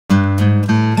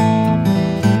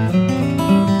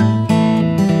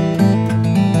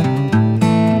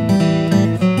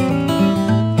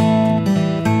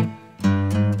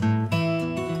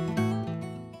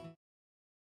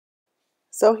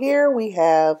So here we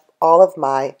have all of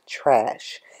my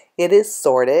trash. It is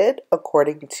sorted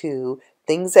according to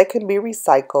things that can be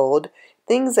recycled,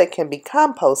 things that can be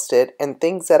composted, and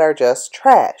things that are just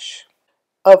trash.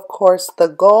 Of course, the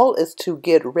goal is to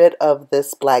get rid of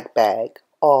this black bag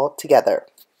altogether.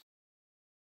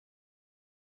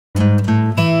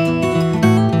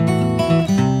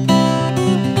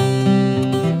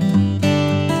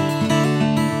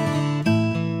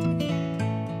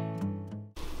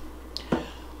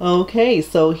 Okay,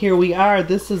 so here we are.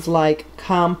 This is like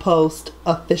compost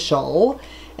official.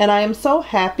 And I am so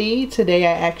happy today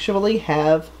I actually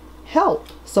have help.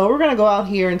 So we're going to go out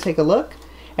here and take a look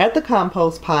at the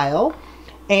compost pile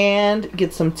and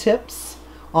get some tips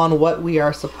on what we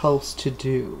are supposed to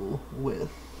do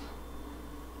with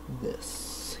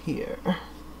this here.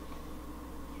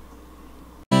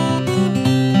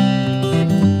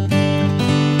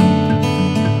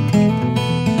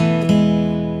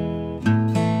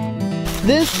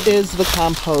 This is the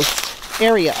compost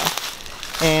area,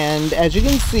 and as you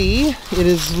can see, it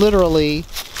is literally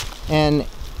an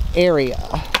area.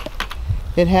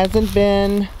 It hasn't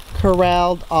been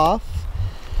corralled off.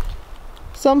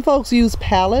 Some folks use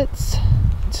pallets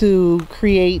to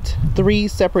create 3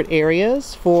 separate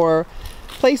areas for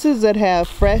places that have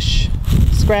fresh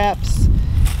scraps,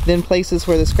 then places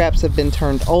where the scraps have been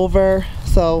turned over.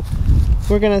 So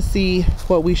we're gonna see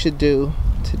what we should do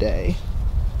today.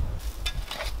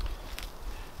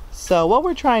 So what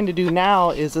we're trying to do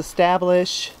now is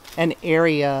establish an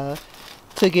area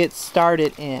to get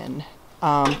started in.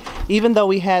 Even though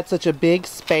we had such a big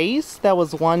space that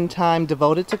was one time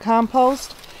devoted to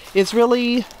compost, it's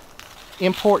really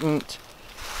important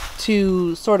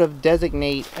to sort of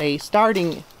designate a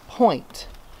starting point.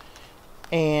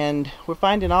 And we're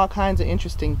finding all kinds of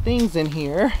interesting things in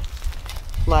here,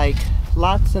 like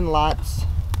lots and lots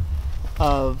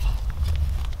of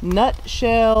nut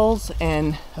shells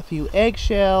and a few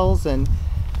eggshells and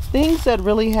things that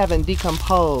really haven't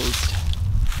decomposed.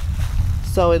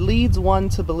 So it leads one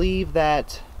to believe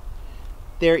that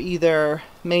there either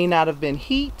may not have been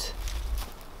heat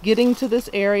getting to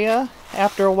this area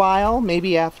after a while,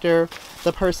 maybe after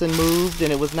the person moved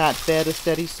and it was not fed a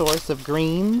steady source of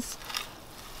greens.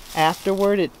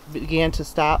 Afterward, it began to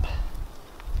stop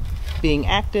being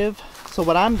active. So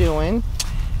what I'm doing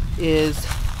is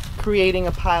creating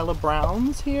a pile of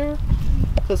browns here,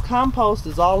 because compost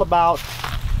is all about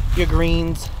your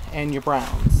greens and your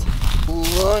browns.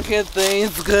 Look at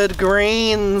these good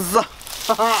greens.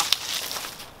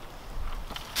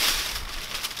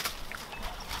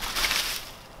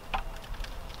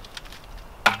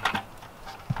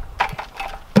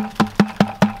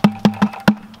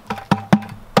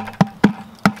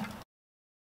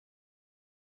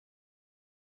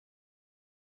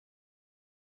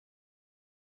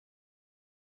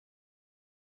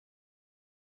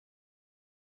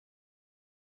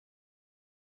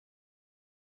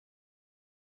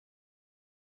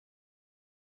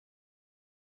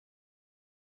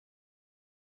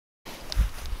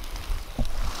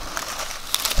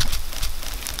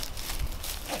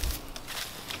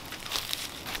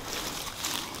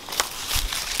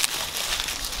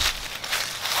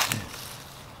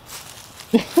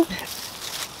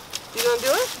 You gonna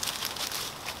do it?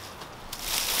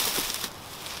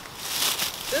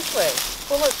 This way.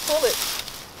 Pull it, pull it.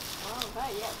 Oh,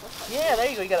 right, yeah. That's like yeah, there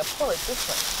you go. You gotta pull it this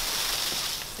way.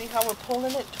 See how we're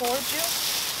pulling it towards you?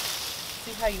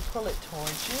 See how you pull it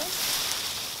towards you?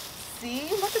 See?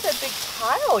 Look at that big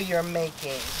pile you're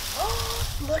making. Oh,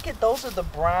 look at those are the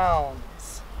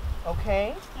browns.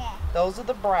 Okay? Yeah. Those are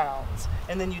the browns.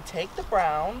 And then you take the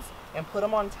browns and put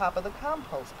them on top of the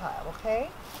compost pile,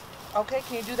 okay? Okay,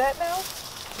 can you do that now?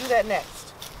 Do that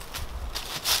next.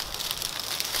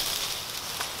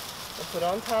 So put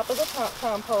on top of the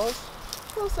compost.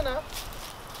 Close enough.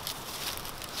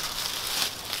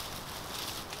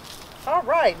 All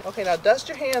right. Okay, now dust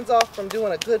your hands off from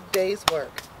doing a good day's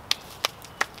work.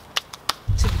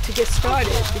 to get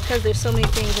started, because there's so many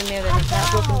things in there that are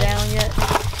not broken down yet,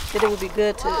 that it would be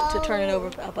good to turn it over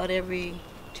about every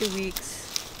 2 weeks.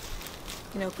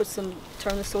 You know,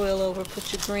 turn the soil over,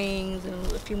 put your greens and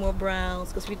a few more browns,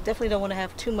 because we definitely don't want to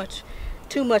have too much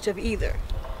of either.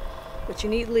 But you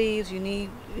need leaves, you need,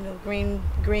 you know,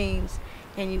 greens,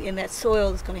 and that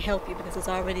soil is going to help you because it's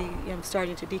already, you know,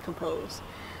 starting to decompose.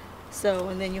 So,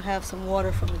 and then you have some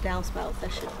water from the downspouts.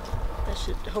 That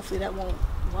should hopefully that won't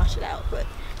wash it out. But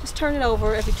just turn it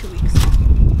over every 2 weeks.